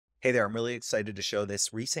Hey there, I'm really excited to show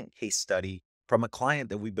this recent case study from a client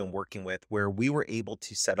that we've been working with where we were able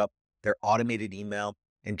to set up their automated email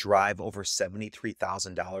and drive over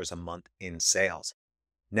 $73,000 a month in sales.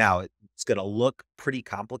 Now, it's going to look pretty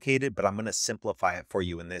complicated, but I'm going to simplify it for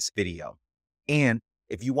you in this video. And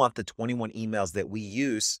if you want the 21 emails that we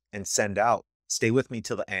use and send out, stay with me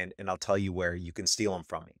till the end and I'll tell you where you can steal them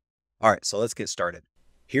from me. All right, so let's get started.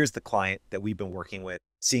 Here's the client that we've been working with,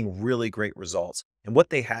 seeing really great results. And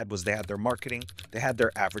what they had was they had their marketing, they had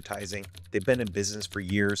their advertising, they've been in business for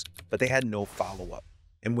years, but they had no follow up.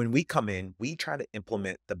 And when we come in, we try to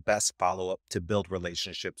implement the best follow up to build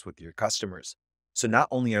relationships with your customers. So not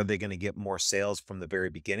only are they going to get more sales from the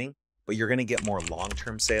very beginning, but you're going to get more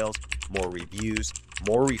long-term sales, more reviews,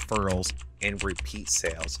 more referrals, and repeat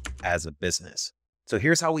sales as a business. So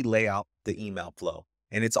here's how we lay out the email flow.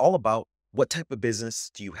 And it's all about what type of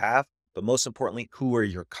business do you have, but most importantly, who are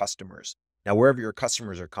your customers? Now, wherever your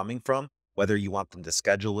customers are coming from, whether you want them to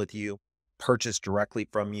schedule with you, purchase directly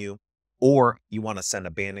from you, or you want to send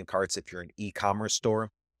abandoned carts if you're an e-commerce store,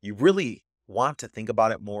 you really want to think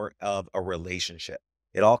about it more of a relationship.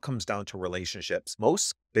 It all comes down to relationships.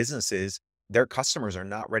 Most businesses, their customers are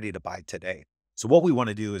not ready to buy today. So what we want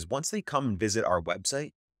to do is once they come and visit our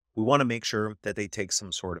website, we want to make sure that they take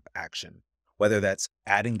some sort of action, whether that's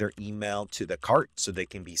adding their email to the cart so they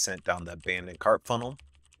can be sent down the abandoned cart funnel,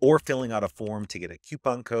 or filling out a form to get a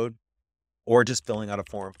coupon code, or just filling out a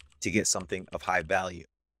form to get something of high value.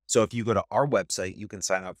 So if you go to our website, you can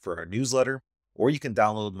sign up for our newsletter, or you can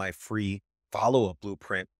download my free follow-up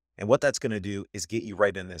blueprint. And what that's going to do is get you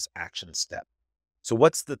right in this action step. So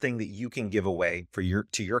what's the thing that you can give away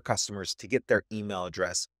to your customers to get their email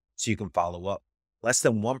address so you can follow up? Less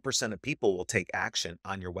than 1% of people will take action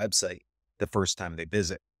on your website the first time they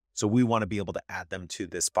visit. So we want to be able to add them to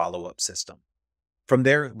this follow-up system. From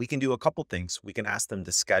there, we can do a couple things. We can ask them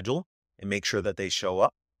to schedule and make sure that they show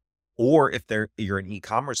up. Or if you're an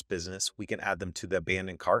e-commerce business, we can add them to the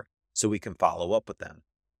abandoned cart so we can follow up with them.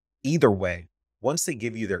 Either way, once they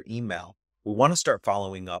give you their email, we want to start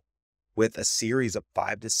following up with a series of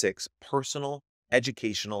 5 to 6 personal,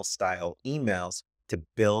 educational style emails to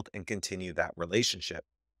build and continue that relationship.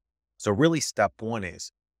 So really step one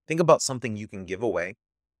is think about something you can give away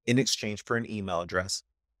in exchange for an email address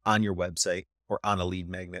on your website or on a lead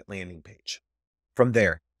magnet landing page. From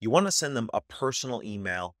there, you want to send them a personal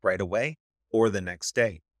email right away or the next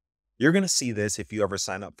day. You're going to see this if you ever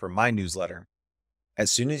sign up for my newsletter. As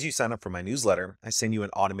soon as you sign up for my newsletter, I send you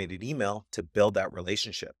an automated email to build that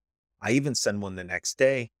relationship. I even send one the next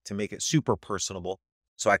day to make it super personable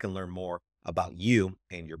so I can learn more about you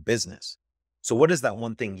and your business. So what is that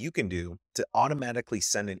one thing you can do to automatically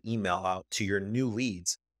send an email out to your new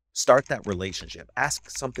leads? Start that relationship. Ask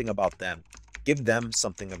something about them. Give them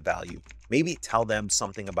something of value. Maybe tell them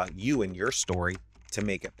something about you and your story to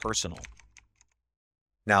make it personal.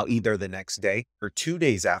 Now, either the next day or 2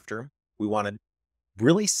 days after, we want to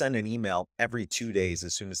really send an email every 2 days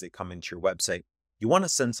as soon as they come into your website. You want to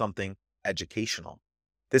send something educational.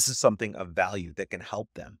 This is something of value that can help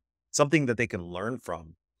them, something that they can learn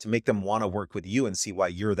from to make them want to work with you and see why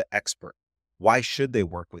you're the expert. Why should they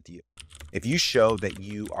work with you? If you show that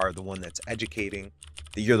you are the one that's educating,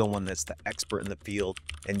 that you're the one that's the expert in the field,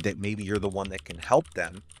 and that maybe you're the one that can help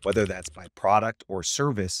them, whether that's by product or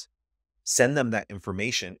service, send them that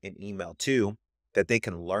information in email too, that they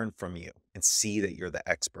can learn from you and see that you're the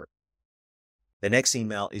expert. The next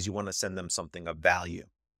email is you want to send them something of value.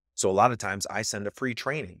 So a lot of times I send a free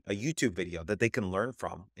training, a YouTube video that they can learn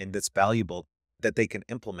from and that's valuable that they can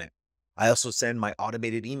implement. I also send my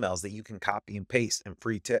automated emails that you can copy and paste and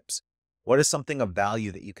free tips. What is something of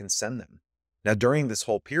value that you can send them? Now, during this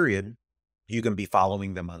whole period, you can be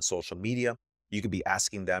following them on social media. You can be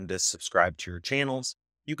asking them to subscribe to your channels.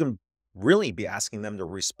 You can really be asking them to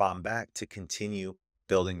respond back to continue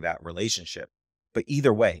building that relationship. But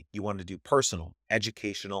either way, you want to do personal,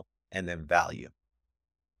 educational, and then value.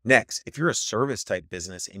 Next, if you're a service type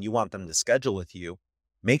business and you want them to schedule with you,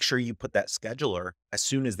 make sure you put that scheduler as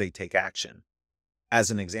soon as they take action.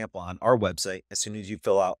 As an example, on our website, as soon as you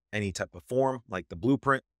fill out any type of form like the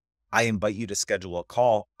blueprint, I invite you to schedule a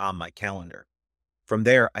call on my calendar. From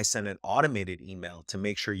there, I send an automated email to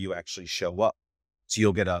make sure you actually show up. So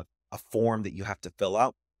you'll get a form that you have to fill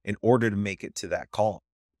out in order to make it to that call,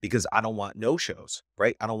 because I don't want no-shows,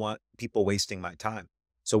 right? I don't want people wasting my time.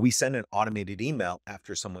 So we send an automated email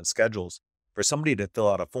after someone schedules for somebody to fill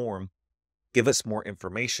out a form, give us more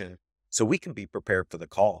information so we can be prepared for the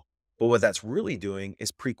call. But what that's really doing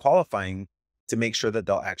is pre-qualifying to make sure that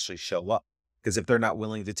they'll actually show up. Because if they're not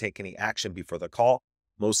willing to take any action before the call,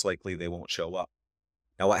 most likely they won't show up.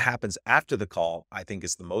 Now, what happens after the call, I think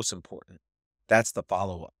is the most important. That's the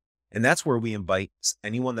follow up. And that's where we invite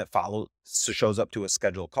anyone that shows up to a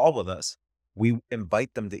scheduled call with us. We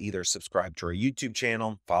invite them to either subscribe to our YouTube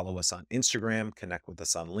channel, follow us on Instagram, connect with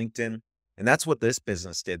us on LinkedIn. And that's what this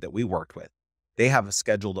business did that we worked with. They have a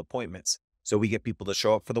scheduled appointments. So we get people to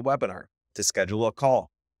show up for the webinar, to schedule a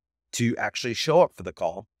call, to actually show up for the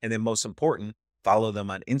call. And then most important, follow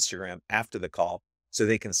them on Instagram after the call so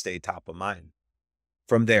they can stay top of mind.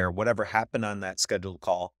 From there, whatever happened on that scheduled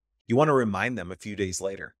call, you want to remind them a few days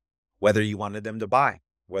later, whether you wanted them to buy,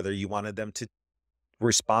 whether you wanted them to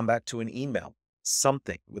respond back to an email,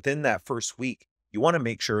 something within that first week. You want to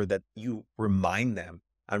make sure that you remind them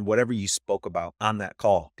on whatever you spoke about on that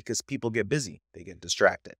call because people get busy, they get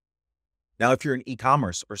distracted. Now, if you're in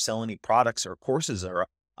e-commerce or sell any products or courses or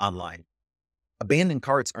online, abandoned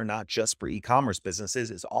carts are not just for e-commerce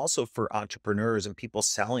businesses, it's also for entrepreneurs and people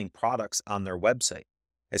selling products on their website.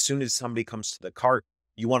 As soon as somebody comes to the cart,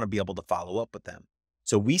 you want to be able to follow up with them.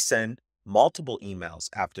 So we send multiple emails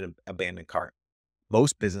after the abandoned cart.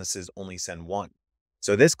 Most businesses only send one.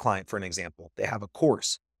 So this client, for an example, they have a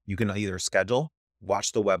course. You can either schedule,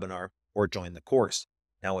 watch the webinar, or join the course.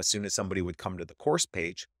 Now, as soon as somebody would come to the course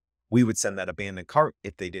page, we would send that abandoned cart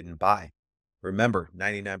if they didn't buy. Remember,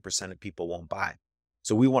 99% of people won't buy.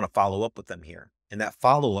 So we want to follow up with them here. And that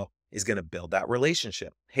follow-up is going to build that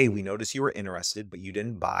relationship. Hey, we noticed you were interested, but you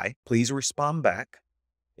didn't buy. Please respond back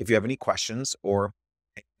if you have any questions or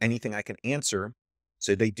anything I can answer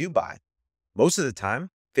so they do buy. Most of the time,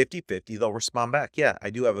 50-50, they'll respond back. Yeah, I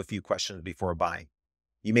do have a few questions before buying.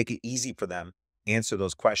 You make it easy for them, answer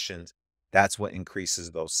those questions. That's what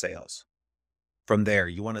increases those sales. From there,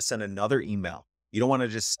 you want to send another email. You don't want to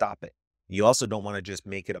just stop it. You also don't want to just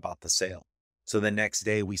make it about the sale. So the next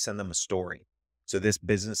day we send them a story. So this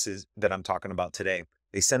businesses that I'm talking about today,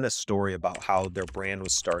 they send a story about how their brand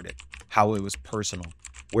was started, how it was personal,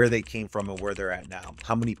 where they came from and where they're at now,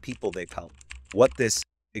 how many people they've helped, what this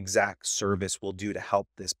exact service will do to help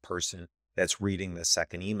this person that's reading the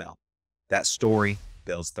second email. That story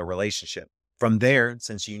builds the relationship. From there,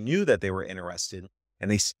 since you knew that they were interested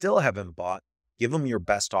and they still haven't bought, give them your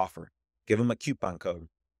best offer. Give them a coupon code.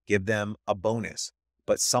 Give them a bonus,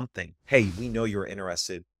 but something. Hey, we know you're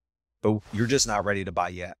interested, but you're just not ready to buy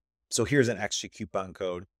yet. So here's an extra coupon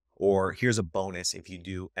code, or here's a bonus if you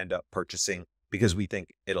do end up purchasing because we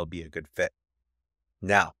think it'll be a good fit.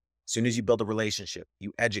 Now, as soon as you build a relationship,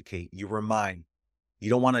 you educate, you remind, you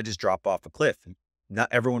don't want to just drop off a cliff. Not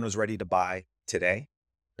everyone was ready to buy today.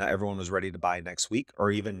 Not everyone was ready to buy next week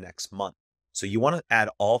or even next month. So you want to add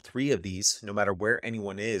all three of these, no matter where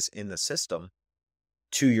anyone is in the system,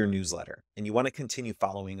 to your newsletter. And you want to continue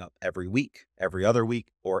following up every week, every other week,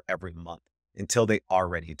 or every month until they are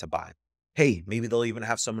ready to buy. Hey, maybe they'll even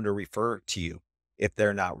have someone to refer to you if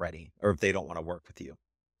they're not ready or if they don't want to work with you.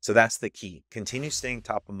 So that's the key. Continue staying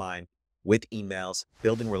top of mind with emails,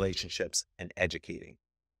 building relationships, and educating.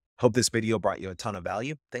 Hope this video brought you a ton of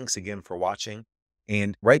value. Thanks again for watching.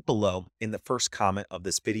 And right below in the first comment of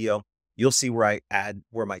this video, you'll see where I add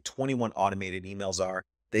where my 21 automated emails are.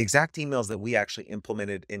 The exact emails that we actually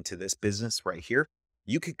implemented into this business right here,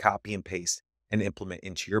 you could copy and paste and implement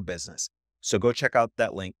into your business. So go check out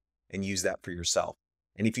that link and use that for yourself.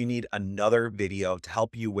 And if you need another video to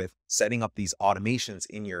help you with setting up these automations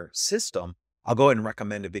in your system, I'll go ahead and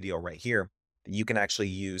recommend a video right here that you can actually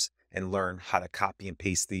use and learn how to copy and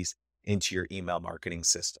paste these into your email marketing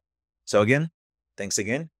system. So again, thanks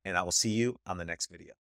again, and I will see you on the next video.